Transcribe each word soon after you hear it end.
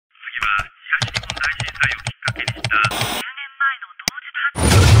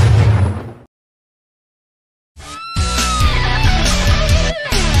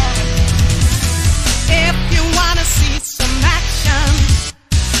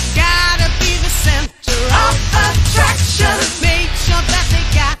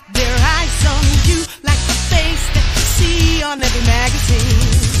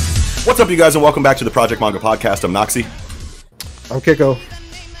up, you guys, and welcome back to the Project Manga Podcast. I'm Noxie. I'm Kiko.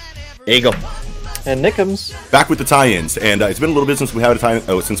 Eagle. And Nickums. Back with the tie-ins, and it's been a little bit since we've had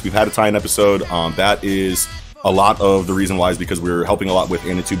a tie-in episode. That is a lot of the reason why is because we're helping a lot with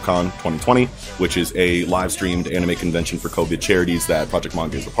AnitubeCon 2020, which is a live-streamed anime convention for COVID charities that Project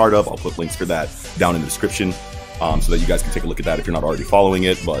Manga is a part of. I'll put links for that down in the description so that you guys can take a look at that if you're not already following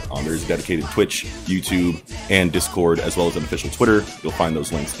it. But there's a dedicated Twitch, YouTube, and Discord, as well as an official Twitter. You'll find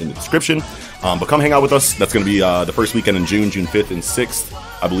those links in the description. But come hang out with us. That's going to be the first weekend in June 5th and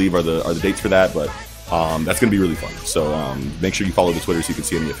 6th, I believe, are the dates for that. But that's going to be really fun. So make sure you follow the Twitter so you can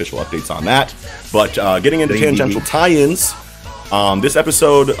see any official updates on that. But getting into tangential tie-ins, this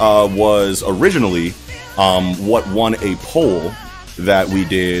episode was originally what won a poll that we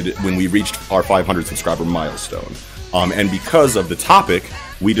did when we reached our 500 subscriber milestone. And because of the topic,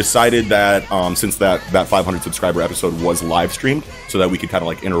 we decided that since that 500 subscriber episode was live streamed, so that we could kind of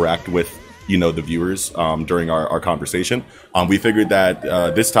like interact with the viewers during our conversation, we figured that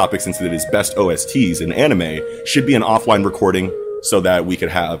this topic, since it is best OSTs in anime, should be an offline recording so that we could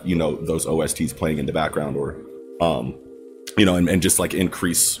have those OSTs playing in the background, or and just like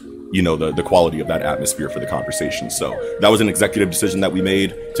increase the quality of that atmosphere for the conversation. So that was an executive decision that we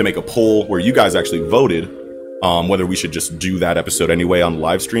made to make a poll where you guys actually voted whether we should just do that episode anyway on the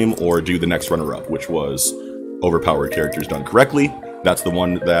live stream or do the next runner-up, which was Overpowered Characters Done Correctly. That's the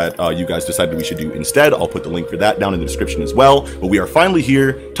one that you guys decided we should do instead. I'll put the link for that down in the description as well. But we are finally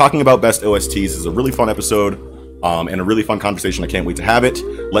here talking about best OSTs. This is a really fun episode and a really fun conversation. I can't wait to have it.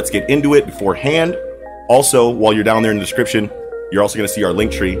 Let's get into it beforehand. Also, while you're down there in the description, you're also going to see our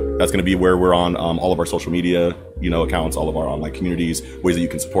link tree. That's going to be where we're on all of our social media accounts, all of our online communities, ways that you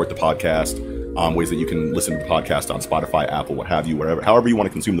can support the podcast, ways that you can listen to the podcast on Spotify, Apple, what have you, however you want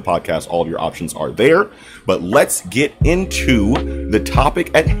to consume the podcast. All of your options are there. But let's get into the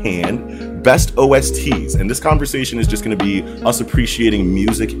topic at hand, best OSTs. And this conversation is just going to be us appreciating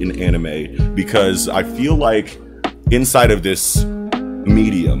music in anime, because I feel like inside of this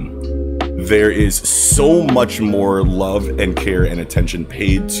medium, there is so much more love and care and attention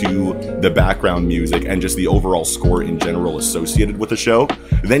paid to the background music and just the overall score in general associated with the show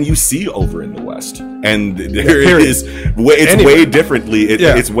than you see over in the West. And it's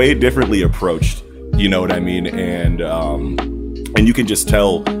way differently approached. You know what I mean? And you can just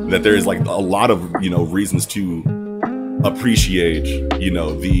tell that there is like a lot of reasons to appreciate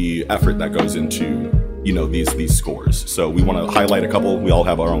the effort that goes into these scores. So we want to highlight a couple. We all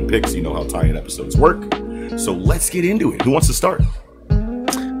have our own picks. You know how tie-in episodes work. So let's get into it. Who wants to start?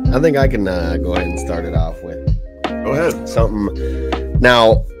 I think I can go ahead and start it off with. Go ahead. Something.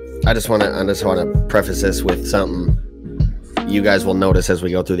 Now, I just want to preface this with something. You guys will notice as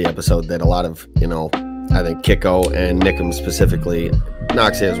we go through the episode that a lot of I think Kiko and Nickums specifically,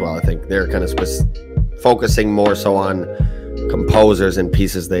 Noxie as well, I think they're kind of focusing more so on composers and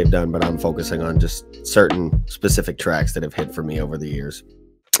pieces they've done, but I'm focusing on just certain specific tracks that have hit for me over the years.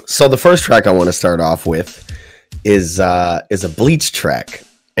 So the first track I want to start off with is a Bleach track,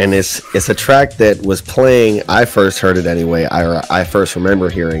 and it's a track that was playing. I first heard it anyway. I first remember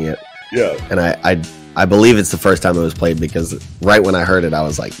hearing it. Yeah, and I believe it's the first time it was played, because right when I heard it, I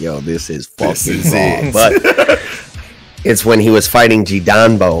was like, "Yo, this is fucking raw." But it's when he was fighting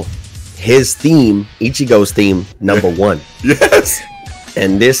Jidanbo. His theme, Ichigo's theme, number 1. Yes.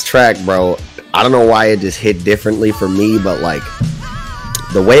 And this track, bro, I don't know why it just hit differently for me, but like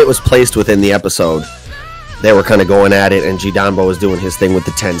the way it was placed within the episode, they were kind of going at it, and Jidanbo was doing his thing with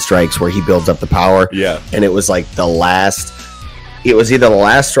the 10 strikes where he builds up the power. Yeah. And it was like it was either the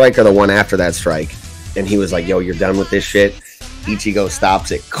last strike or the one after that strike. And he was like, "Yo, you're done with this shit." Ichigo stops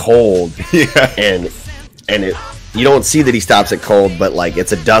it cold. Yeah. And it, you don't see that he stops it cold, but like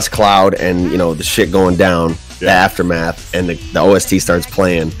it's a dust cloud and the shit going down, the aftermath, and the OST starts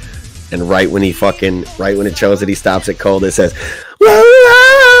playing, and right when it shows that he stops it cold, it says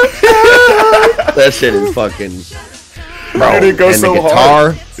that shit is fucking bro. And it goes and so the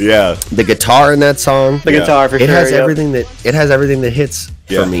guitar, hard. Yeah, the guitar in that song, guitar for it sure, has everything that hits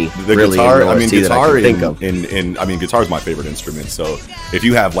for me. The really, guitar. Guitar is my favorite instrument. So if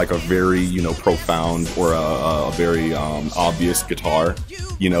you have like a very profound or a very obvious guitar,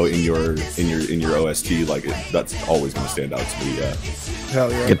 in your OST, like that's always going to stand out to me. Yeah. Hell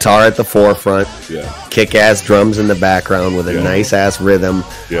yeah. Guitar at the forefront. Yeah. Kick-ass drums in the background with a nice ass rhythm.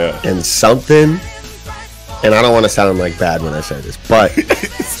 Yeah. And something. And I don't want to sound like bad when I say this, but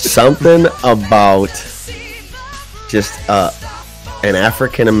something about just an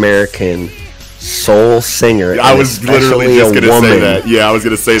African American soul singer. I was literally just gonna say that. Yeah, I was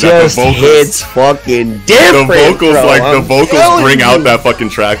gonna say that. Just The vocals hits fucking different. The vocals bring out that fucking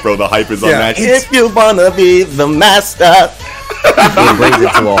track, bro. The hype is unmatched. If you wanna be the master, it brings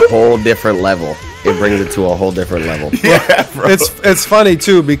it to a whole different level. Yeah, bro. It's funny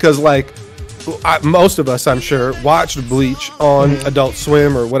too because like most of us, I'm sure, watched Bleach on Adult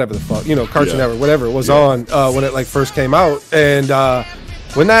Swim or whatever the fuck, Cartoon Network, whatever it was on when it like first came out, and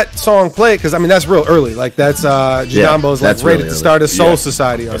when that song played, because I mean that's real early, like that's Jinambo's like rated to start a Soul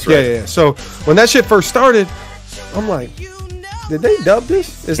Society arc. Yeah. So when that shit first started, I'm like, did they dub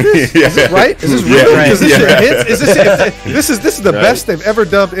this? Is it right? Is this real? Right. Is this shit hits? This is the best they've ever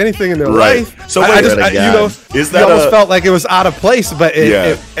dubbed anything in their life. So I almost felt like it was out of place, but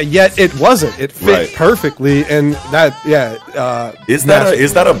yet it wasn't. It fit perfectly, and that is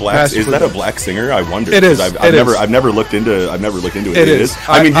that a black singer? I wonder. It is. I've never looked into it. It is.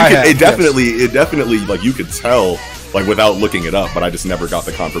 I mean, it definitely like you could tell like without looking it up, but I just never got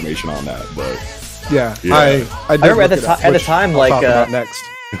the confirmation on that. But yeah. I remember at the time, like next.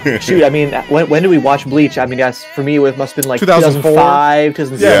 Shoot, I mean, when did we watch Bleach? I mean, yes, for me, it must have been like 2004, 2005,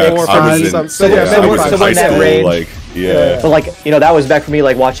 2006. Somewhere in that range. Like, But like, that was back for me,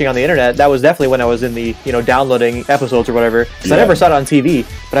 like watching on the internet. That was definitely when I was in the, downloading episodes or whatever. Because I never saw it on TV.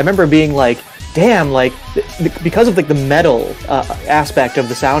 But I remember being like, damn, like because of like the metal aspect of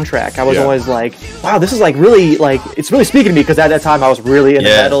the soundtrack, I was always like, wow, this is like really like it's really speaking to me because at that time I was really into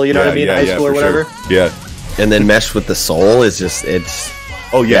metal, you know what I mean, high school or whatever. Sure. Yeah, and then meshed with the soul is just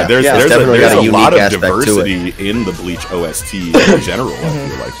Oh yeah, there's a lot of diversity in the Bleach OST in general. I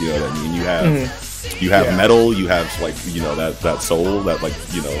feel like, you know what I mean. You have metal, you have like that soul, that like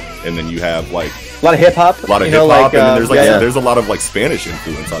and then you have like a lot of hip hop, and then there's a lot of like Spanish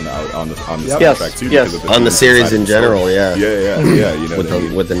influence on the soundtrack too. Yes. On the series in general, yeah.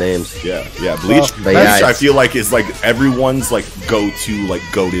 With the names, Bleach. I feel like is like everyone's like go-to like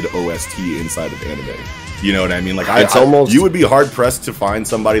goated OST inside of anime. You know what I mean? Like you would be hard pressed to find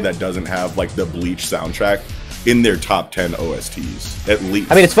somebody that doesn't have like the Bleach soundtrack in their top 10 OSTs at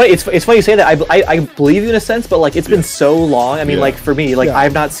least. I mean, it's funny. It's funny you say that. I believe you in a sense, but like it's been so long. I mean, like for me, like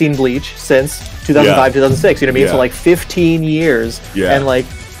I've not seen Bleach since 2005, 2006. You know what I mean? So like 15 years. Yeah. And like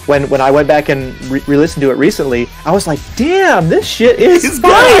when I went back and re-listened to it recently, I was like, damn, this shit is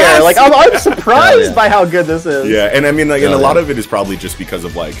fire. Like I'm surprised by how good this is. Yeah, and I mean, like, and a lot of it is probably just because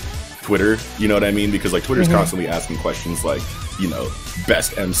of like Twitter, you know what I mean? Because like Twitter's constantly asking questions like,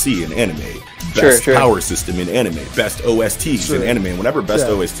 best MC in anime, best power system in anime, best OSTs in anime. And whenever best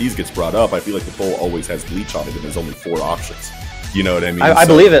OSTs gets brought up, I feel like the poll always has Bleach on it, and there's only 4 options. You know what I mean? I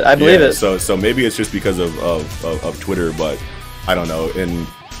believe it. I believe it. So maybe it's just because of Twitter, but I don't know. And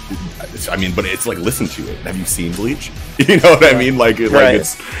I mean, but it's like, listen to it. Have you seen Bleach? You know what I mean? Like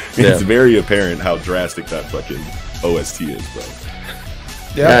it's very apparent how drastic that fucking OST is, bro.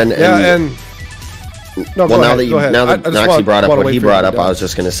 Now that Noxie brought up what he brought up, I was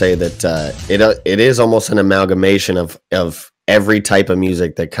just going to say that it is almost an amalgamation of every type of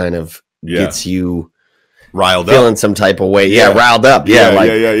music that kind of gets you riled up, feeling some type of way. Riled up. Yeah.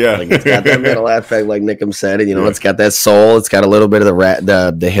 Like it's got that metal aspect, like Nickam said, and it's got that soul. It's got a little bit of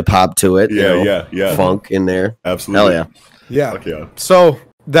the hip hop to it. Funk in there. Absolutely. Hell yeah. So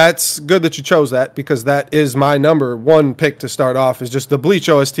that's good that you chose that, because that is my number one pick to start off, is just the Bleach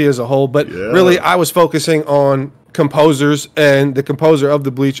OST as a whole. But really, I was focusing on composers, and the composer of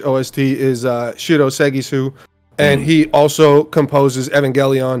the Bleach OST is Shiro Segisu, and he also composes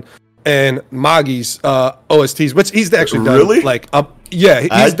Evangelion and Magi's OSTs, which he's actually done. Really?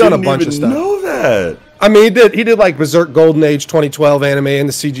 He's done a bunch of stuff. I didn't even know that. I mean, he did like Berserk Golden Age 2012 anime and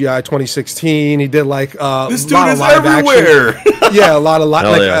the CGI 2016. He did like this dude is everywhere. Action. A lot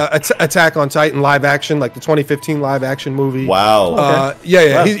of Attack on Titan live action, like the 2015 live action movie. Wow. Wow.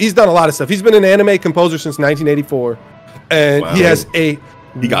 He's done a lot of stuff. He's been an anime composer since 1984, and he has a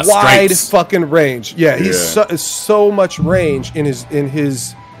wide fucking range. He's so much range in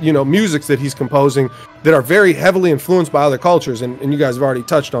his musics that he's composing that are very heavily influenced by other cultures, and you guys have already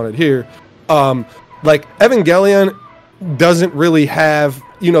touched on it here. Like Evangelion doesn't really have,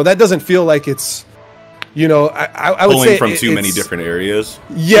 that doesn't feel like it's, I would say from too many different areas.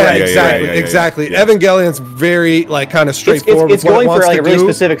 Exactly. Evangelion's very like kind of straightforward. It's going for like a really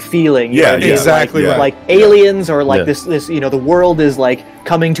specific feeling. Exactly. Like aliens, or like this, the world is like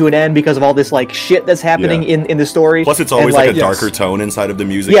coming to an end because of all this like shit that's happening in the story. Plus, it's always like a darker tone inside of the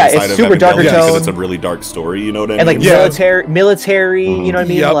music. It's super darker tone because it's a really dark story. You know what I mean? And like military. You know what I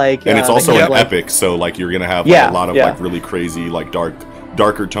mean? Like, and it's also an epic. So like you're gonna have a lot of like really crazy like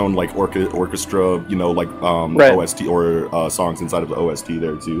darker tone like orchestra, like OST or songs inside of the OST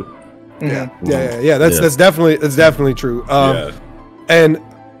there too. Yeah. That's definitely true. And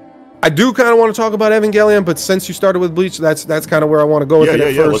I do kind of want to talk about Evangelion, but since you started with Bleach, that's kind of where I want to go with it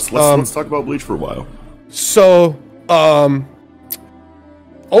at first. Let's talk about Bleach for a while. So,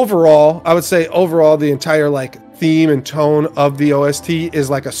 overall, I would say the entire like theme and tone of the OST is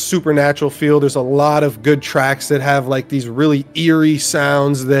like a supernatural feel. There's a lot of good tracks that have like these really eerie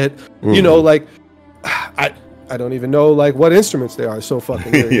sounds that, you know, like I don't even know like what instruments they are. It's so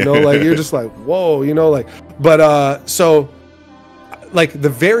fucking weird, you know, like you're just like, whoa, you know, like, but so like the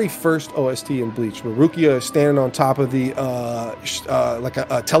very first OST in Bleach, where Rukia is standing on top of the like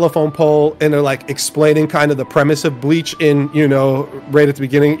a telephone pole, and they're like explaining kind of the premise of Bleach in, you know, right at the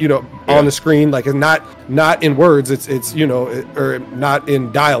beginning, you know, on the screen, like not in words, it's you know, or not in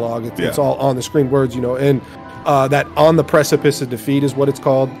dialogue, it's all on the screen words, you know, and that On the Precipice of Defeat is what it's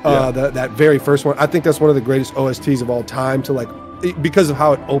called. That very first one, I think that's one of the greatest OSTs of all time, to like, because of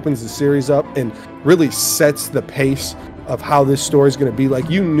how it opens the series up and really sets the pace of how this story is going to be. Like,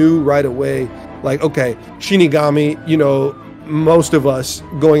 you knew right away, like, okay, Shinigami, you know, most of us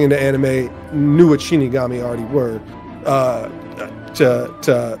going into anime knew what Shinigami already were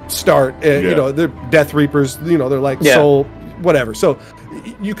to start. You know, they're Death Reapers, you know, they're like soul, whatever. So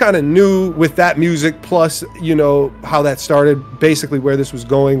you kind of knew with that music, plus, you know, how that started, basically where this was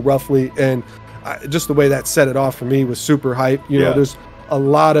going roughly. And just the way that set it off for me was super hype. You know, there's a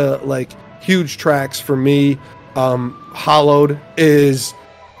lot of like huge tracks for me. Hollowed is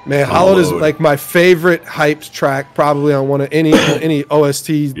like my favorite hyped track, probably on one of any OST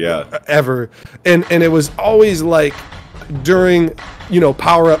ever. And it was always like during, you know,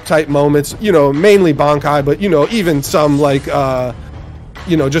 power up type moments, you know, mainly Bankai, but you know, even some like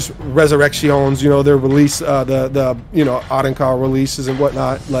you know, just Resurrections, you know, their release, the you know, Arencar releases and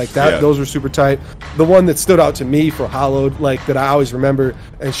whatnot, like that. Those were super tight. The one that stood out to me for Hollowed, like that I always remember,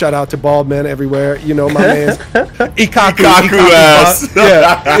 and shout out to Bald Man Everywhere, you know, my man Ikaku ass.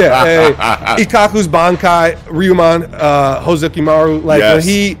 Hey, Ikaku's Bankai, Ryuman, Hozukimaru, like when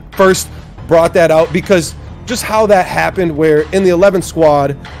he first brought that out, because just how that happened, where in the 11th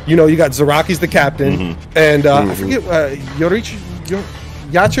squad, you know, you got Zaraki's the captain, and I forget,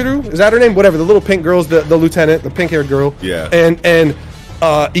 Yachiru, is that her name? Whatever, the little pink girl's the lieutenant, the pink-haired girl. Yeah. And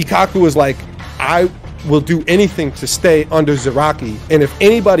Ikaku was like, I will do anything to stay under Zaraki, and if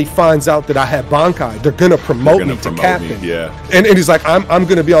anybody finds out that I have Bankai, they're gonna promote me to captain. And he's like, I'm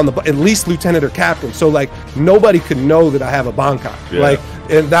gonna be on the at least lieutenant or captain, so like nobody could know that I have a Bankai. Like,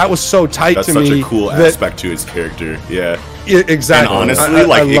 and that was so tight to me. That's such a cool aspect to his character. Exactly. And honestly,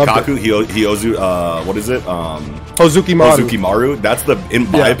 like Ikaku, Hiozu, what is it? Hozukimaru. That's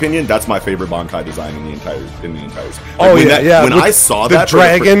in my opinion, that's my favorite Bankai design in the entire. Like, when I saw the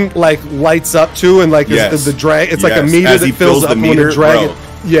dragon like lights up too, and like the drag, it's like a meter that fills up when the dragon.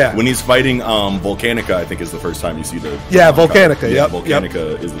 Bro, when he's fighting Volcanica, I think is the first time you see the Volcanica.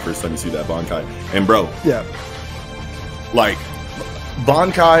 Volcanica is the first time you see that Bankai, and bro, like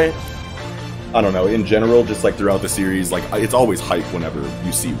Bankai, I don't know, in general, just like throughout the series, like it's always hype whenever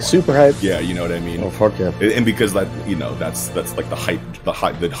you see one. Super hype. Yeah, you know what I mean? Oh, fuck yeah. And because that, you know, that's like the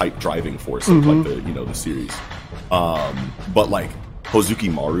hype driving force of like the, you know, the series. But like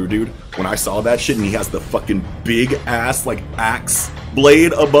Hozukimaru, dude, when I saw that shit and he has the fucking big ass like axe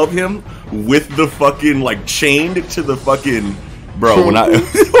blade above him with the fucking like chained to the fucking, bro, when I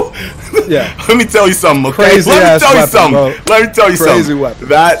let me tell you something, okay? Crazy Let me tell you weapon, something. bro. Let me tell you Crazy something. Weapon.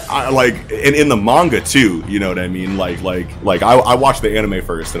 That I like, and in the manga too, you know what I mean? Like I watched the anime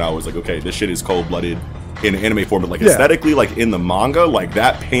first and I was like, okay, this shit is cold-blooded in anime form, but like aesthetically, like in the manga, like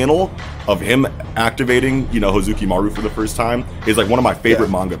that panel of him activating, you know, Hozukimaru for the first time is like one of my favorite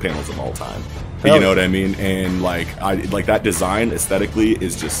manga panels of all time. You know what I mean? And like I like that design aesthetically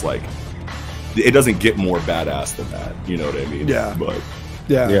is just like, it doesn't get more badass than that. You know what I mean? Yeah. But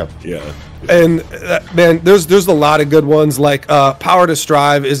yeah. And man, there's a lot of good ones. Like Power to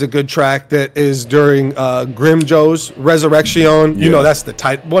Strive is a good track that is during Grimjo's Resurrection. You know, that's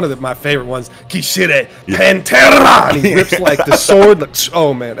the one of my favorite ones. Kishire Pantera. And he rips like the sword. Like,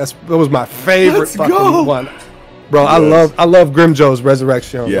 oh man, that was my favorite fucking one. Bro, I love Grimjo's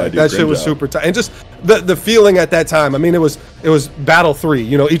Resurrection. Yeah, like, that shit was super tight. And just the feeling at that time. I mean, it was Battle 3,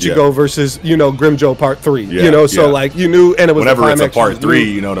 you know, Ichigo versus, you know, Grimjo Part 3. You know, so like you knew, and it was whenever it's a Part 3,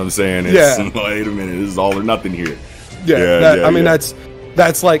 you know what I'm saying? It's wait a minute, this is all or nothing here. I mean,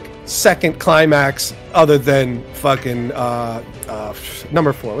 that's like second climax other than fucking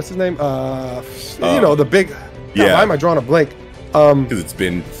number 4. What's his name? You know, the big. God, why am I drawing a blank? Because it's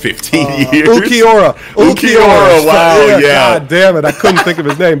been 15 years. Ulquiorra. Wow, yeah. God damn it, I couldn't think of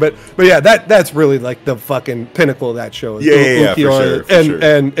his name, but yeah, that's really like the fucking pinnacle of that show. Yeah, for sure.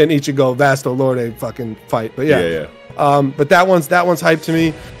 And Ichigo Vasto Lorde fucking fight. But yeah. But that one's hyped to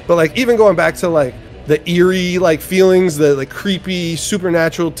me. But like even going back to like the eerie like feelings, the like creepy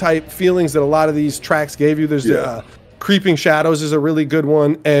supernatural type feelings that a lot of these tracks gave you. There's Creeping Shadows is a really good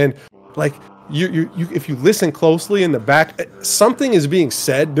one, and like you if you listen closely in the back, something is being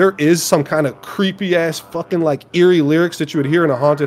said. There is some kind of creepy ass fucking like eerie lyrics that you would hear in a haunted